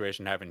similar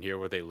situation happened here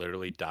where they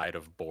literally died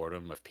of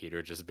boredom of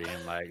Peter just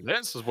being like,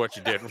 "This is what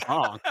you did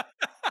wrong.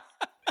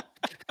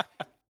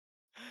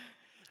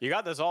 You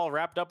got this all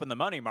wrapped up in the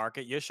money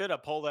market. You should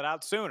have pulled it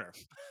out sooner.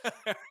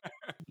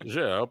 You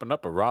should have opened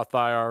up a Roth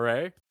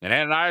IRA." And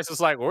Ananias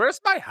is like, "Where's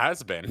my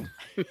husband?"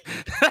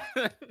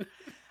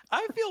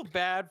 I feel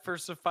bad for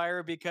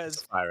Sapphira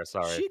because Sapphira,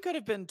 sorry. she could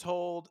have been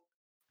told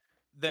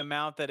the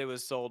amount that it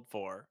was sold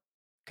for.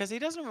 Because he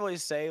doesn't really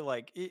say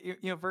like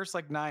verse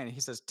like 9. He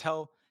says,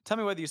 "Tell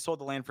me whether you sold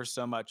the land for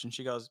so much." And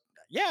she goes,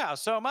 "Yeah,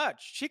 so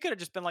much." She could have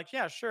just been like,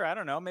 "Yeah, sure. I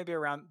don't know. Maybe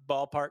around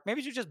ballpark.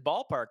 Maybe she's just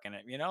ballparking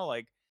it.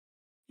 Like,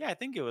 yeah, I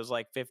think it was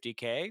like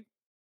 50K.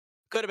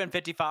 Could have been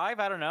 55.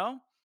 I don't know."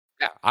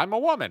 Yeah, I'm a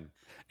woman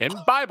in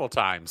Bible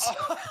times.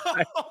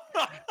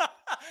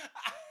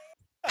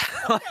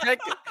 Like,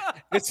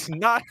 it's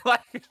not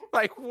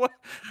like what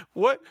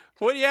what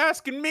are you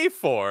asking me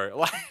for?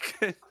 Like,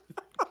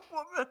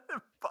 Woman in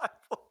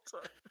Bible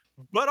time.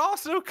 but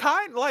also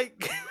kind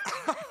like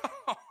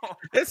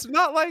it's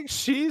not like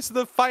she's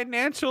the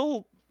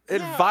financial Yeah.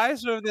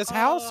 advisor of this Uh,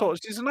 household.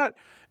 She's not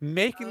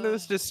making uh,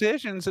 those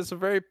decisions. It's a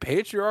very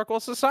patriarchal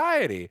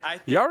society. I You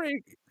think,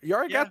 already you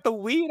already yeah. got the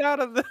weed out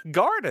of the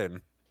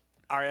garden.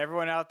 All right,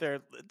 everyone out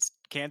there, let's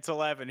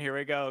cancel Evan. Here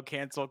we go.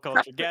 Cancel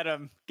culture. Get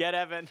him. Get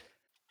Evan.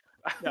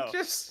 I'm No,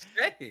 just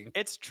saying.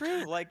 it's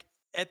true. Like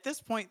at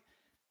this point,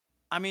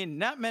 I mean,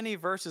 not many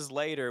verses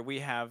later, we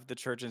have the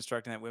church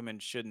instructing that women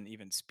shouldn't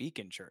even speak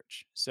in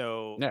church.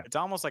 So Yeah. it's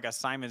almost like a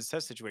Simon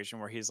Says situation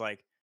where he's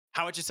like,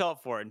 "How much you sell it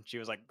for?" And she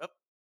was like, "Oh,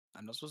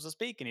 I'm not supposed to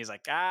speak." And he's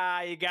like,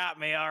 "Ah, you got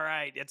me. All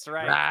right, it's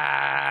right.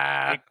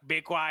 Ah,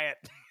 Be quiet."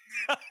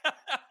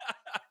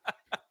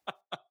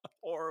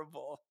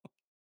 Horrible.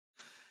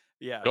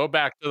 Yeah. go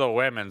back to the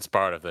women's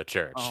part of the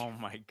church. Oh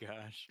my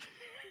gosh.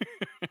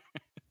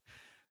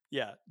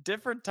 Yeah,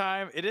 different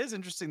time. It is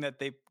interesting that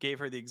they gave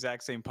her the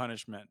exact same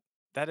punishment.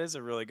 That is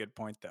a really good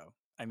point, though.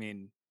 I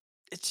mean,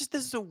 it's just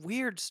this is a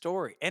weird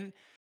story, and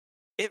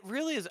it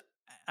really is.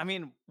 I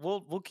mean,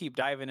 we'll keep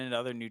diving into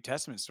other New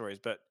Testament stories,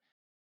 but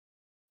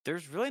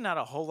there's really not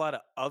a whole lot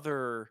of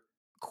other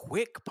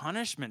quick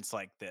punishments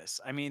like this.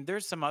 I mean,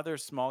 there's some other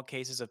small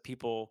cases of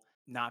people.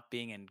 not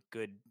being in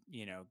good,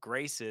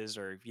 graces,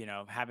 or,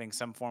 having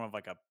some form of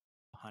like a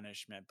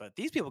punishment. But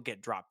these people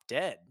get dropped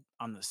dead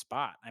on the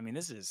spot. I mean,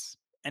 this is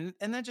and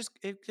then just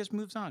it just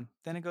moves on.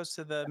 Then it goes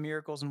to the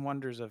miracles and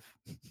wonders of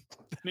the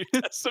New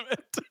Testament.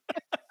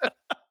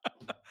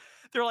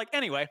 They're like,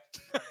 anyway.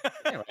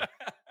 Anyway,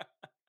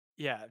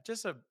 Yeah,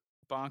 just a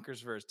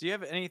bonkers verse. Do you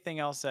have anything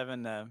else,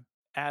 Evan, to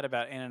add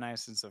about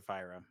Ananias and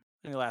Sapphira?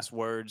 Any last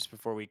words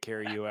before we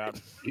carry you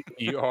out?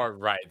 you are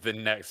right. The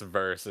next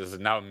verse is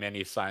now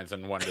many signs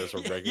and wonders were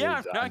Yeah, regularly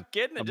I'm done not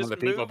kidding. It among just the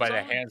people moves by the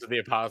on. hands of the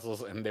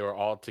apostles, and they were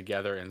all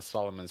together in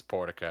Solomon's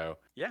portico.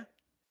 Yeah,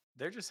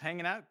 they're just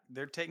hanging out.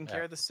 They're taking Yeah.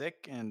 care of the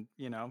sick and,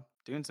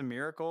 doing some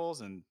miracles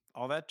and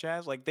all that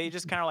jazz. Like they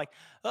just kind of like,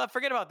 oh,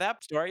 forget about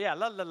that story. Yeah,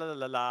 la la la la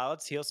la la.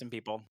 Let's heal some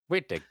people. We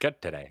did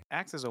good today.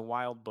 Acts is a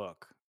wild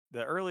book.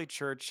 The early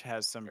church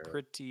has some Sure.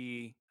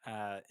 pretty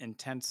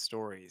intense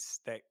stories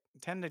that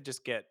tend to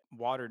just get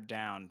watered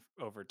down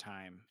over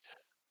time.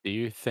 Do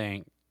you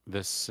think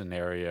this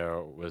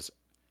scenario was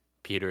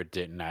Peter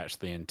didn't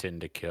actually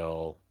intend to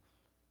kill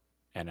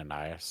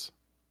Ananias?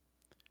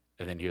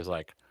 And then he was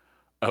like,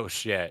 "Oh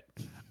shit,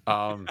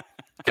 um,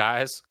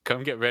 guys,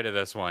 come get rid of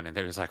this one." And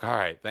then he was like, "All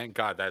right, thank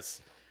God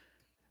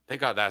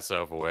that's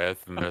over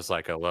with." And there's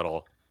like a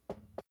little,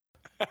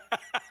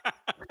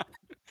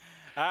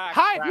 Ah,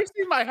 "Hi, have you crap.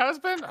 seen my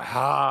husband?"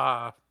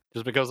 Ah,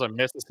 just because of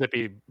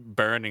Mississippi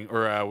Burning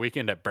or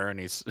Weekend at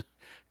Bernie's,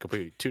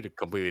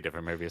 completely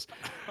different movies.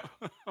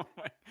 Oh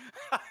my.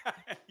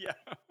 Yeah.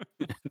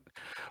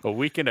 A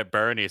Weekend at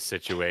Bernie's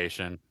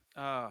situation.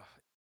 Oh,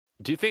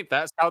 Do you think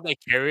that's how they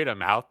carried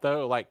him out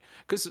though? Like,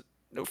 because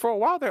for a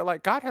while they're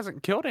like, God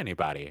hasn't killed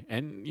anybody,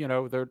 and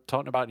they're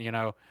talking about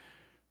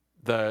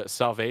the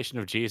salvation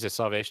of Jesus,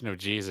 salvation of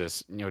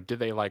Jesus. Did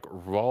they like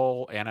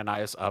roll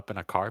Ananias up in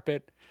a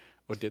carpet,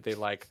 or did they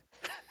like,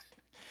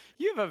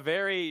 you have a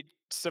very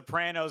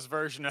Sopranos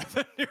version of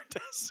the New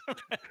Testament.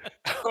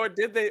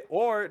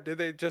 or did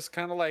they just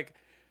kind of like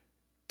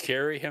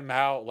carry him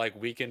out like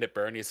Weekend at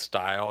Bernie's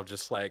style,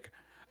 just like,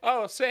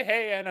 oh, say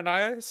hey,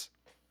 Ananias,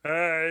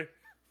 hey,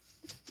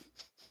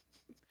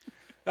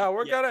 oh,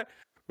 we're Yeah. gonna,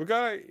 we're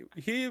gonna,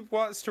 he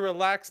wants to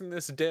relax in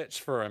this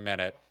ditch for a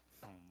minute.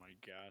 Oh my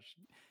gosh.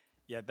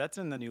 Yeah, that's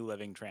in the New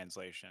Living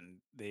Translation.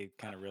 They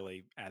kind of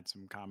really add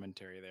some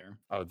commentary there.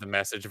 Oh, the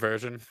Message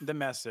version. The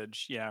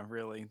Message, yeah,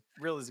 really,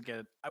 really is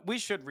good. We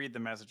should read the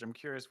Message. I'm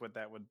curious what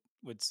that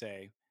would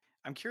say.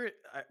 I'm curious.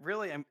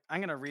 Really, I'm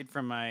going to read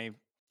from my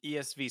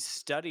ESV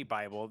Study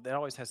Bible. That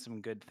always has some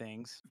good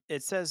things.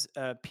 It says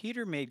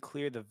Peter made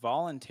clear the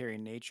voluntary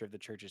nature of the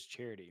church's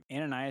charity.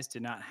 Ananias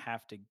did not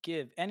have to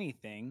give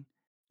anything.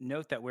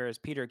 Note that whereas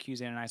Peter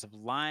accused Ananias of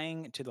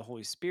lying to the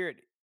Holy Spirit,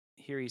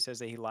 here he says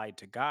that he lied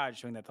to God,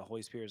 showing that the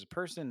Holy Spirit is a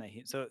person.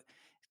 So he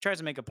tries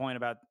to make a point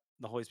about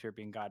the Holy Spirit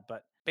being God,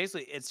 but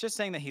basically it's just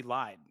saying that he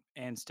lied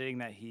and stating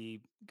that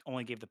he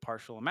only gave the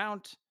partial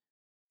amount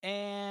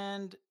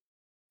and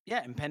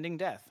yeah, impending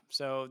death.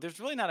 So there's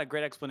really not a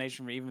great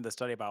explanation for even the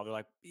study Bible. They're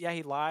like, yeah,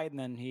 he lied and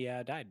then he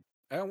died.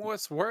 And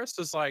what's worse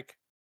is like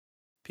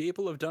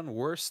people have done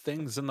worse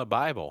things in the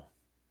Bible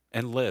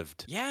and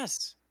lived.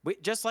 Yes,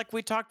 just like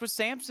we talked with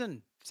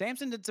Samson.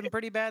 Samson did some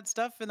pretty bad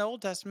stuff in the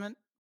Old Testament.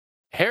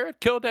 Herod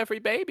killed every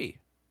baby.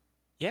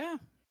 Yeah,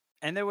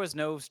 and there was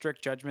no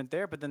strict judgment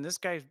there. But then this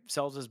guy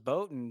sells his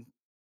boat and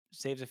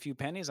saves a few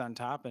pennies on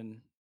top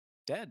and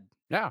dead.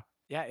 Yeah.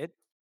 Yeah, it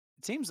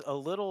seems a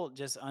little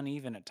just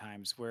uneven at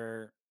times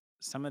where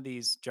some of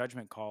these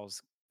judgment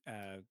calls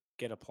uh,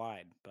 get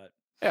applied. But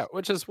Yeah,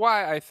 which is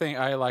why I think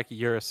I like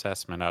your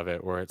assessment of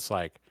it, where it's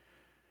like,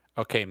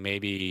 okay,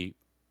 maybe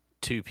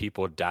two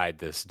people died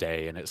this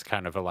day, and it's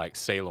kind of a like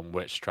Salem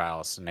witch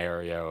trial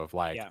scenario of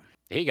like, yeah,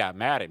 he got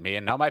mad at me,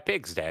 and now my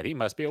pig's dead. He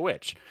must be a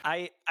witch.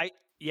 I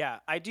yeah,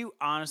 I do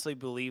honestly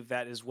believe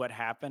that is what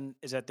happened.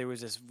 Is that there was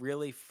this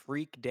really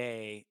freak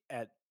day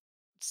at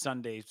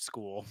Sunday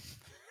school.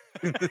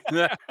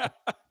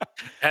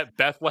 At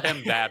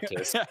Bethlehem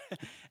Baptist.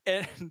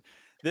 And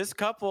this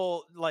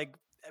couple, like,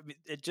 I mean,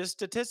 it just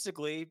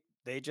statistically,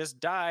 they just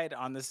died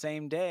on the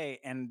same day.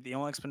 And the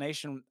only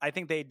explanation, I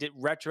think they did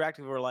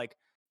retroactively were like,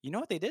 you know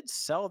what? They did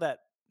sell that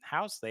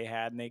house they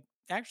had. And they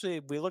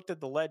actually, we looked at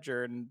the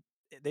ledger and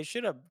they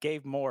should have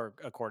gave more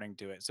according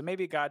to it. So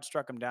maybe God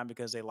struck them down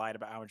because they lied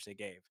about how much they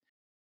gave.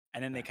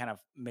 And then they kind of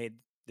made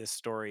this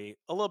story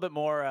a little bit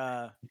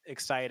more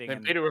exciting. Then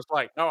And Peter was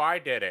like, "No, I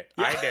did it.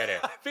 yeah, I did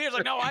it. Peter's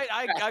like, no,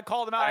 I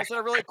called him out. I said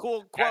a really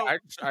cool quote.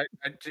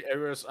 It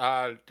was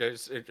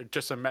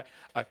just I'm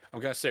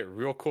gonna say it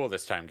real cool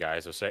this time,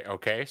 guys. I'll say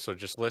okay. So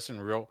just listen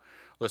real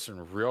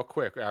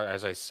quick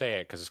as I say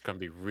it because it's gonna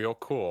be real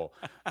cool.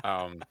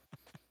 Um,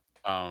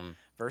 um,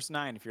 Verse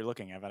 9, if you're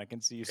looking, Evan, I can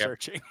see you yep.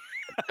 searching.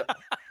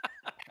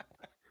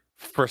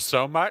 For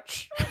so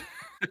much,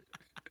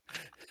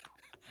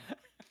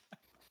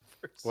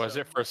 For was so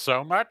it for much.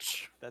 so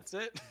much? That's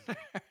it.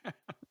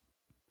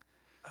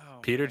 Oh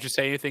Peter, did man. you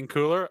say anything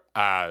cooler?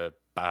 What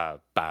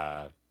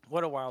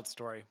a wild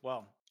story.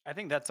 Well, I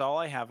think that's all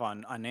I have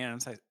on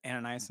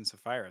Ananias and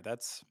Sapphira.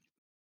 That's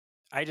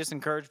I just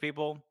encourage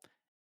people,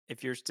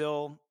 if you're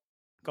still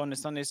going to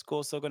Sunday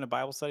school, still going to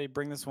Bible study,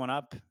 bring this one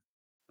up.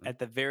 Mm, At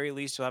the very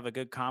least, you'll have a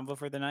good convo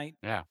for the night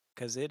yeah.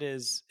 because it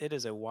is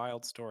a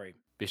wild story.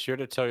 Be sure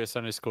to tell your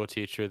Sunday school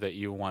teacher that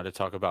you want to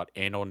talk about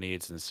anal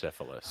needs and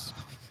syphilis.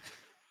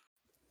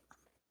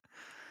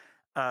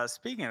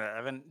 Speaking of that,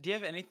 Evan, do you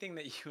have anything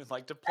that you would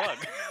like to plug?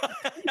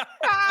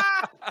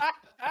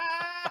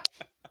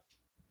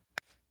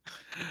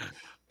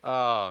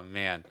 Oh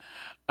man.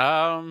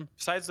 Um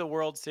Besides the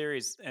World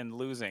Series and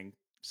losing,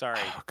 sorry,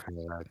 oh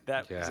god.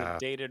 that was a Yeah.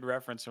 dated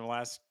reference from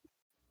last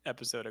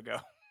episode ago.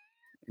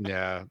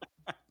 Yeah.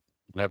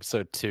 When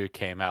episode 2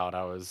 came out,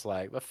 I was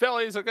like, the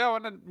Phillies are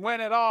going to win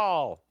it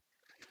all.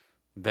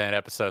 Then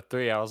episode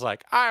 3, I was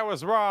like, I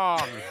was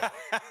wrong.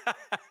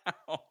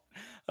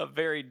 A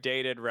very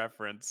dated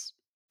reference.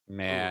 Ooh.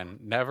 Man,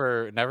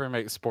 never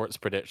make sports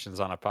predictions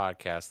on a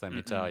podcast, let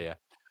me tell Mm-mm. you.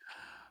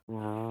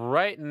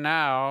 Right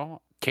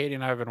now, Katie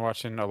and I have been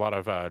watching a lot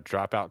of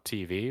Dropout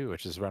TV,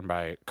 which is run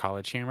by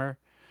College Humor.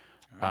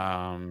 Oh.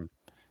 Um,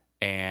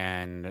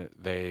 and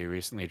they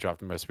recently dropped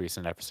the most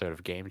recent episode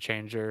of Game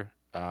Changer,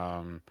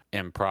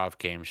 improv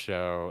game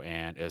show,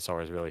 and it's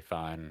always really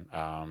fun.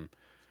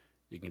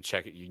 You can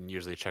check it. You can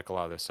usually check a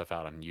lot of their stuff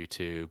out on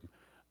YouTube,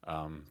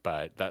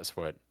 but that's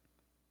what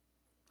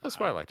I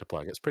Wow. like to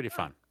plug. It's pretty Huh.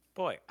 fun.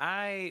 Boy,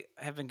 I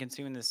have been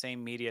consuming the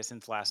same media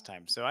since last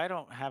time, so I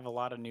don't have a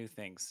lot of new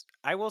things.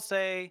 I will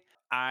say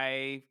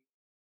I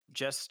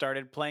just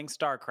started playing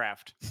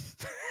StarCraft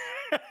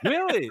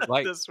Really,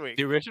 like this the week.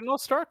 original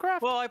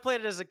StarCraft? Well, I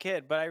played it as a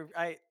kid, but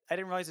I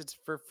didn't realize it's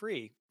for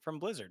free from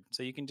Blizzard,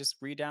 so you can just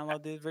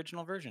re-download the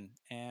original version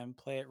and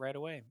play it right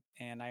away.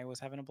 And I was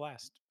having a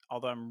blast.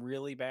 Although I'm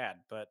really bad,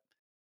 but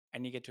I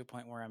need to get to a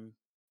point where I'm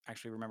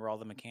actually remember all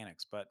the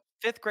mechanics. But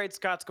fifth grade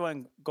Scott's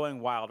going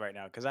wild right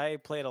now because I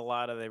played a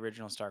lot of the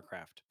original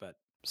StarCraft. But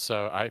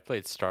So I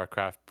played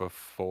StarCraft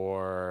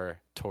before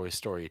Toy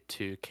Story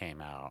 2 came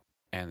out.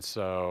 And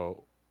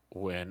so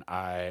when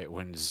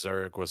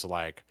Zurg was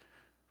like,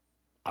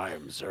 I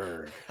am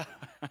Zurg,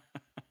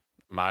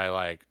 my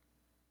like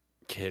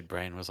kid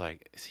brain was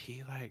like, is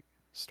he like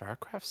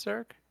StarCraft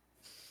Zurg?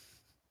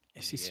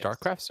 and Is he he is.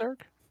 StarCraft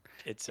Zurg?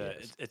 It's He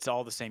is. it's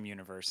all the same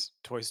universe,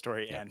 Toy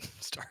Story Yep. and Toy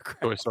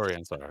StarCraft. Story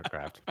and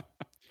StarCraft.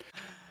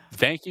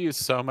 Thank you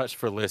so much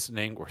for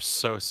listening. We're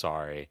so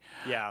sorry.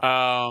 Yeah,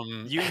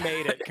 Um you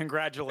made it.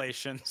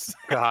 Congratulations.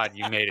 God,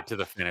 you made it to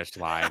the finish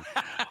line.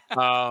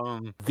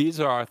 These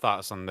are our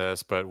thoughts on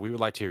this, but we would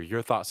like to hear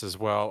your thoughts as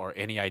well, or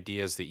any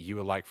ideas that you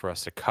would like for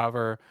us to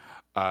cover.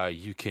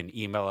 You can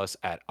email us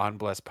at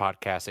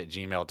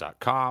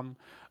unblessedpodcast@gmail.com.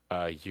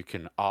 You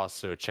can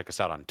also check us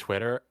out on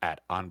Twitter at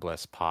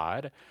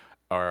unblessedpod,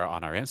 or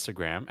on our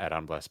Instagram at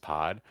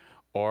unblessedpod,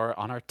 or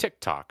on our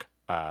TikTok,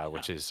 Yeah.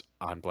 which is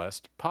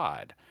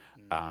unblessedpod.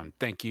 Mhm.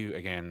 Thank you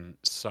again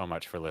so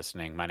much for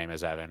listening. My name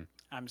is Evan,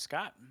 I'm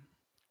Scott.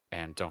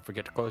 and don't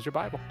forget to close your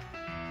Bible.